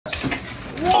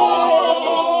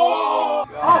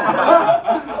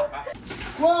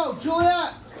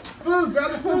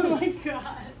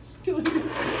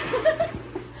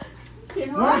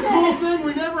thing,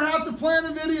 we never have to plan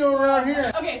a video around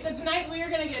here. Okay, so tonight we are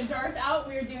going to get Darth out.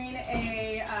 We are doing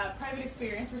a private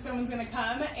experience where someone's going to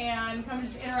come and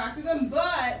just interact with them,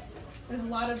 but there's a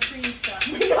lot of tree stuff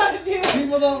we got to do.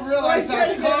 People don't realize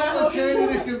how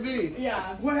complicated it can be. Yeah.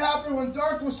 What happened when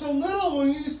Darth was so little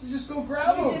when you used to just go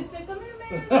grab him? Just said, come here,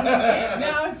 man.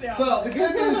 Now it's out. So the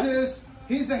good news is,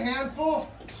 he's a handful,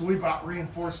 so we brought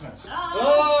reinforcements.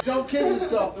 Oh, don't kid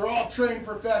yourself. They're all trained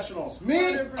professionals. Me,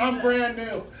 100%. I'm brand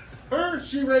new. Her,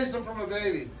 she raised them from a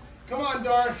baby. Come on,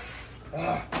 Darth.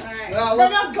 Alright, now,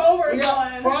 look, got Gomer we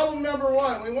got going. problem number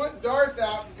one. We want Darth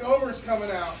out. Gomer's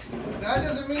coming out. That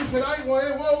doesn't mean tonight, whoa,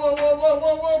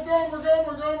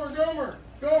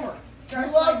 Gomer.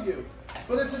 We love you.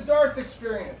 But it's a Darth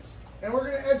experience. And we're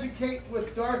going to educate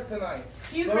with Darth tonight.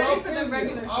 He's ready for the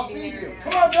regular I'll feed feeding you. area.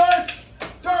 Come on, Darth.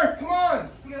 Darth, come on.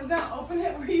 He goes, now open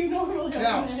it where you normally open it.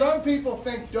 Now, some people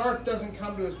think Darth doesn't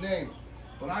come to his name,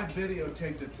 but I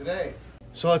videotaped it today.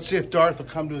 So let's see if Darth will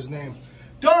come to his name.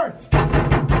 Darth!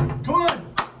 Come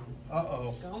on!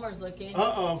 Uh-oh. Gomer's looking.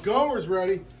 Uh-oh, Gomer's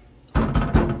ready.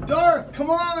 Darth, come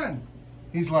on!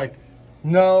 He's like,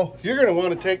 no, you're going to want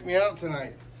to take me out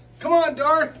tonight. Come on,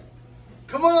 Darth!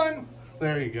 Come on!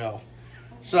 There you go.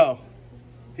 So,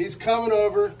 he's coming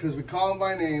over because we call him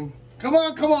by name. Come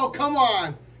on, come on, come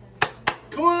on!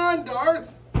 Come on,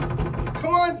 Darth!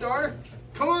 Come on, Darth!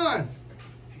 Come on!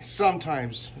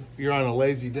 Sometimes you're on a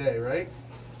lazy day, right?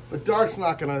 But Darth's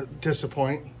not going to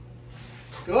disappoint.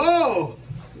 Go!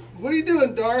 What are you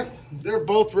doing, Darth? They're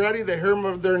both ready. They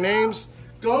heard their names.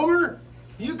 Gomer,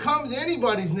 you come to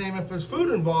anybody's name if there's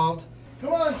food involved.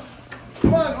 Come on.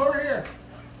 Come on, over here.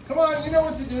 Come on, you know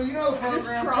what to do. You know the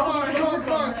program. Come on, come on,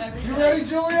 come on. You ready,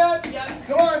 Juliet? Yep.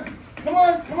 Come on. Come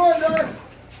on, come on,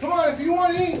 Darth. Come on, if you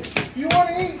want to eat, you got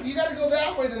to go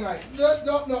that way tonight. No,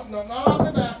 not off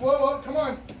the back. Whoa, come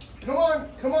on. Come on,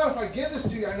 come on. If I give this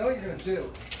to you, I know what you're going to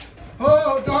do.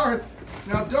 Oh, Darth.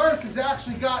 Now, Darth has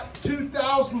actually got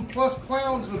 2,000 plus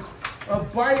pounds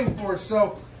of biting force.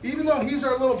 So, even though he's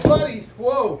our little buddy,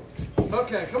 whoa.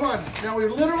 Okay, come on. Now,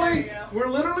 we're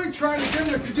literally trying to get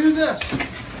him to do this.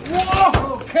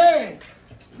 Whoa, okay.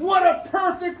 What a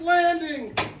perfect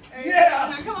landing.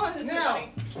 Yeah. Now,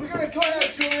 we're going to go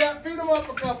ahead, Juliet. Feed him up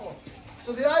a couple.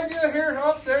 So, the idea here,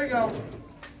 there you go.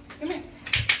 Come here.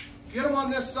 Get him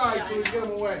on this side so we can get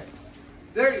him away.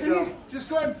 There you go. Just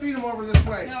go ahead and feed him over this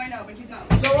way. No, I know, but he's not.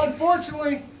 So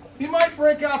unfortunately, he might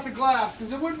break out the glass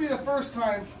because it wouldn't be the first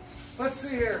time. Let's see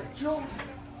here.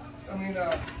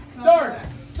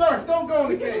 Darth, don't go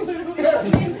in the cage.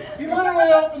 He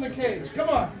literally opened the cage. Come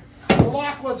on. The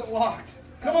lock wasn't locked.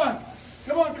 Come on.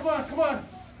 Come on, come on, come on.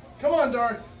 Come on,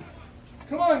 Darth.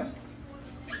 Come on.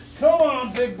 Come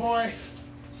on, big boy.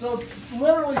 So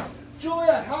literally,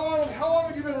 Juliet, how long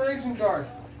have you been raising Darth?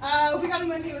 We got him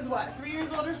when he was, what, 3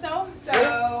 years old or so?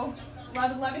 So,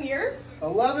 11 years?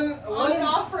 11? On and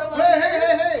off for 11 years.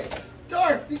 Hey.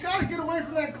 Darth, you got to get away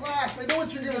from that glass. I know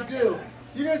what you're going to do.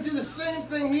 You're going to do the same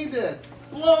thing he did.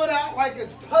 Blow it out like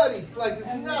it's putty, like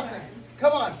it's nothing.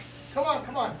 Come on. Come on,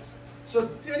 come on. So,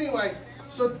 anyway,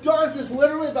 Darth is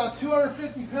literally about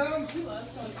 250 pounds.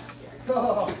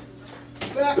 Oh,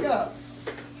 back up.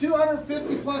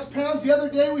 250 plus pounds. The other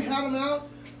day we had him out.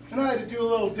 And I had to do a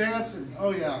little dancing.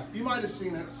 Oh yeah, you might have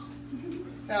seen it.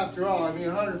 After all, I mean,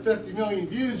 150 million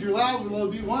views. You're liable to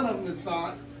be one of them that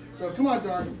saw it. So come on,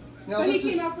 Darth. Now but he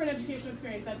came out for an educational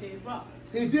experience that day as well.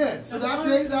 He did. So that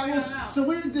day, so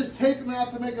we didn't just take him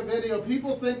out to make a video.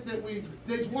 People think that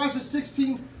they watch a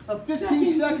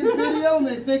 15-second video and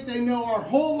they think they know our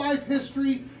whole life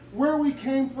history, where we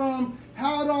came from,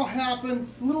 how it all happened.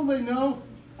 Little they know,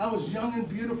 I was young and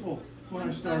beautiful when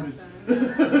I started.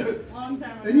 Long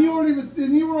time ago.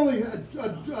 And you were only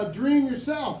a dream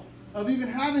yourself of even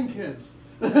having kids.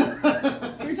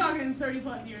 You're talking 30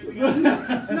 plus years ago.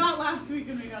 Not last week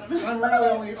when we got him. I'm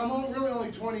really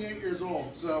only 28 years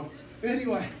old. So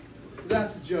anyway,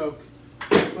 that's a joke.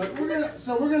 But we're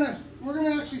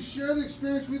gonna actually share the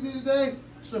experience with you today.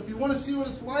 So if you want to see what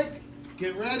it's like,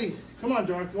 get ready. Come on,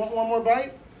 Darth. You want one more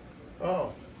bite?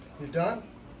 Oh, you done?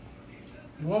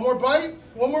 You want more bite?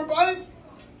 One more bite?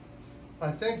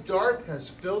 I think Darth has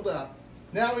filled up.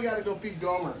 Now we got to go feed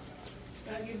Gomer.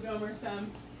 Gotta give Gomer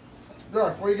some.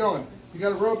 Darth, where are you going? You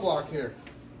got a roadblock here.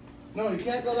 No, you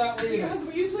can't go that way either. Because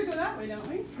we usually go that way, don't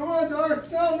we? Come on, Darth.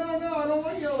 No, I don't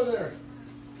want you over there.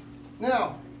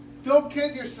 Now, don't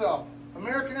kid yourself.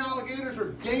 American alligators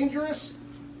are dangerous.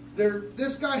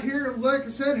 This guy here, like I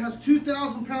said, has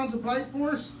 2,000 pounds of bite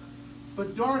force.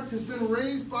 But Darth has been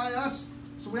raised by us,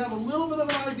 so we have a little bit of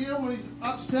an idea when he's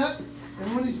upset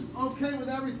and when he's okay with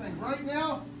everything. Right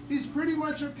now, he's pretty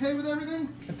much okay with everything.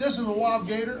 If this is a wild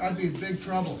gator, I'd be in big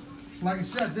trouble. Like I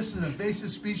said, this is an invasive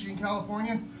species in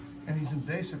California, and he's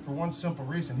invasive for one simple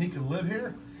reason. He can live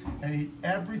here and eat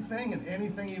everything and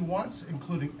anything he wants,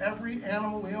 including every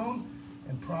animal we own,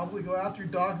 and probably go after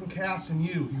your dog and cats and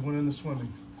you if you went into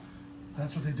swimming.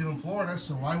 That's what they do in Florida,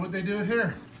 so why would they do it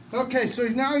here? Okay, so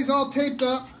now he's all taped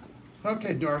up.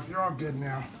 Okay, Darth, you're all good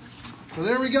now. So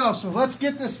there we go. So let's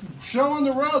get this show on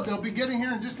the road. They'll be getting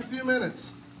here in just a few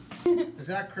minutes. Is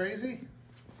that crazy?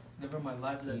 Never in my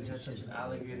life did I touch an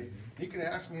alligator. You can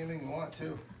ask me anything you want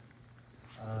to.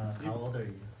 How old are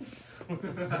you?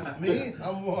 Me?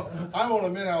 I won't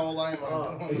admit how old I am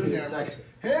on the camera.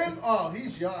 Him? Oh,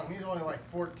 he's young. He's only like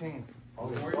 14.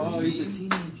 Oh, he's a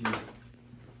teenager.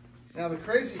 Now the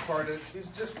crazy part is he's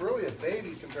just really a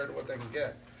baby compared to what they can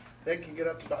get. They can get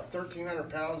up to about 1,300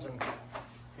 pounds and,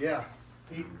 yeah,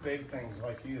 eat big things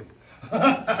like you.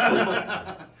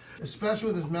 Especially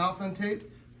with his mouth untaped,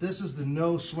 this is the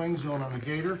no swing zone on a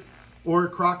gator or a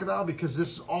crocodile because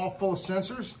this is all full of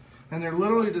sensors and they're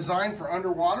literally designed for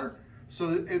underwater. So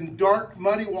that in dark,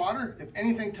 muddy water, if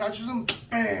anything touches them,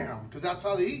 bam, because that's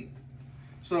how they eat.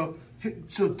 So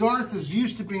Darth is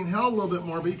used to being held a little bit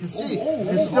more, but you can see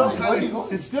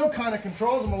it still kind of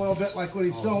controls him a little bit like what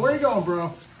he's doing. Where are you going,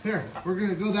 bro? Here, we're going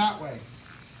to go that way.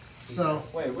 So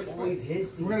wait, which way is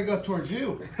his? We're going to go towards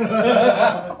you.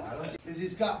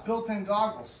 He's got built-in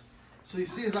goggles. So you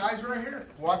see his eyes right here?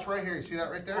 Watch right here. You see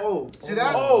that right there? Oh. See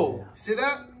that? Oh. See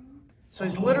that? So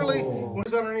he's literally, when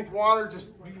he's underneath water, just,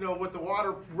 with the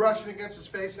water rushing against his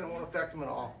face, and it won't affect him at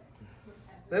all.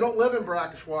 They don't live in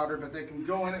brackish water, but they can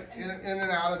go in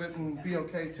and out of it and be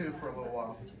okay too for a little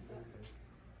while.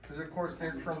 Because of course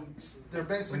they're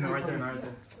basically from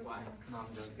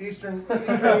Eastern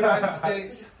United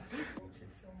States.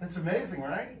 It's amazing,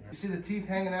 right? You see the teeth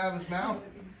hanging out of his mouth?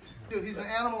 Dude, he's an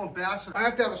animal ambassador. I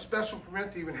have to have a special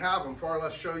permit to even have him, far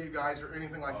less show you guys or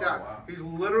anything like that. Wow. He's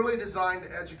literally designed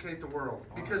to educate the world.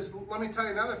 Because let me tell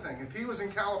you another thing. If he was in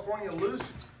California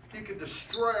loose, he could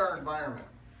destroy our environment.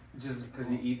 Just because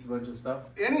he eats a bunch of stuff?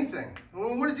 Anything.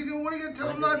 Well, what are you going to tell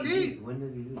him not to eat? When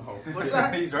does he eat? Oh. What's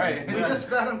that? He's right. We just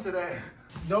fed him today.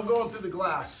 No going through the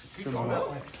glass. Keep going that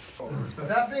way.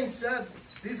 That being said,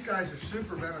 these guys are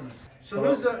super venomous. So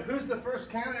who's the first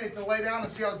candidate to lay down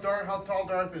and see how tall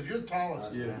Darth is? You're the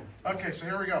tallest. Yeah. Okay, so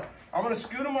here we go. I'm going to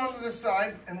scoot him onto this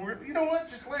side, and you know what?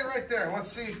 Just lay right there, and let's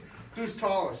see who's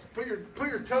tallest. Put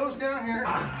your toes down here.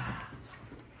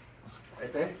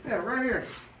 Right there? Yeah, right here.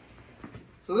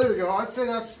 So there we go. I'd say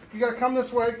you got to come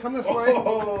this way. Come this way.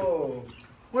 Oh.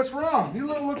 What's wrong? You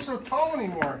don't look so tall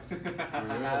anymore.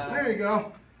 There you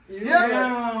go.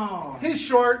 Yeah. He's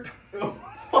short. Bro,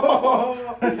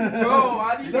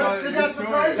 why do you Did that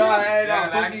surprise you?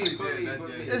 Actually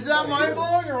Is that mind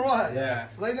blowing or what? Yeah.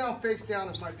 Lay down face down.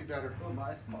 This might be better.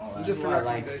 Small. Just for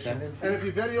Like recommendation. 7 And if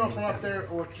you video from up there, it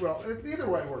works well. Either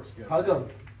way works good. Hug him.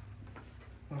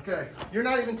 Okay. You're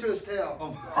not even to his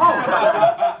tail.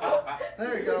 Oh.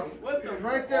 There you go. What the?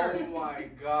 Right there. Oh my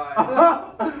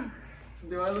god.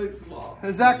 Do I look small?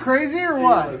 Is that crazy or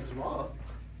what? You look small.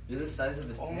 You're the size of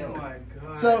his tail. Oh my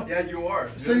god. So, yeah, you are.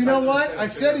 So you know what? I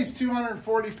said he's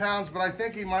 240 pounds, but I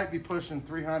think he might be pushing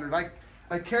 300.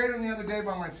 I carried him the other day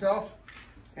by myself,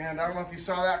 and I don't know if you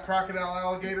saw that crocodile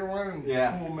alligator one. And,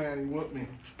 yeah. Oh man, he whooped me.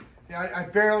 Yeah, I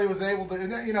barely was able to.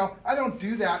 And, I don't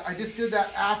do that. I just did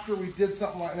that after we did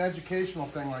something like an educational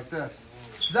thing like this.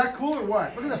 Is that cool or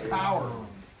what? Look at the power.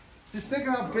 Just think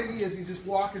of how big he is. He's just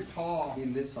walking tall. He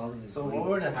lifts all of his weight. What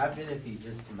would have happened if he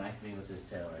just smacked me with his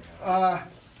tail right now?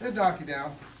 It'd knock you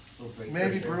down.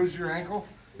 Maybe bruise your ankle.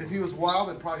 If he was wild,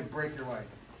 it'd probably break your leg.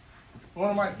 One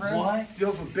of my friends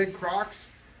deals with big crocs,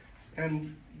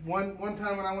 and one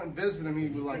time when I went and visited him, he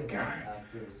was like, God,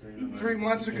 3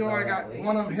 months ago I got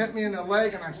one of them hit me in the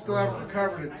leg, and I still haven't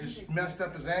recovered. It just messed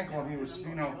up his ankle, and he was, I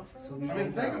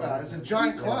mean, think about it. It's a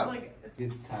giant club.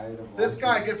 This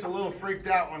guy gets a little freaked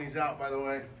out when he's out, by the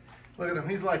way. Look at him.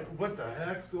 He's like, what the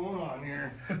heck's going on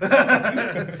here?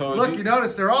 Look, you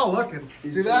notice they're all looking.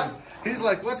 See that? He's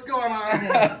like, what's going on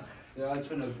here?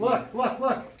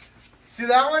 Look. See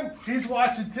that one? He's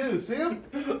watching too. See him?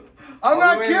 I'm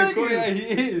not kidding you. Yeah, he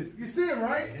is. You see him,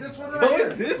 right? This one right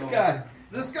here. This guy.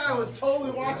 This guy was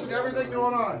totally watching everything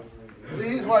going on. See,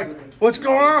 he's like, what's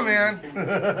going on, man?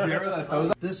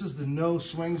 This is the no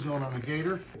swing zone on the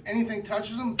gator. If anything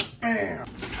touches him, bam.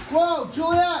 Whoa,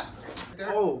 Juliet.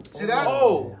 Oh. See that?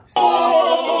 Oh.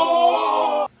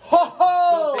 Oh. Ho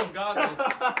ho! Goggles.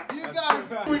 You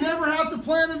guys, we never have to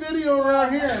plan a video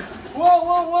around here.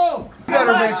 Whoa. You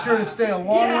better make sure to stay a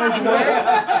long ways away.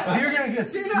 You're going to get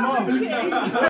smoked.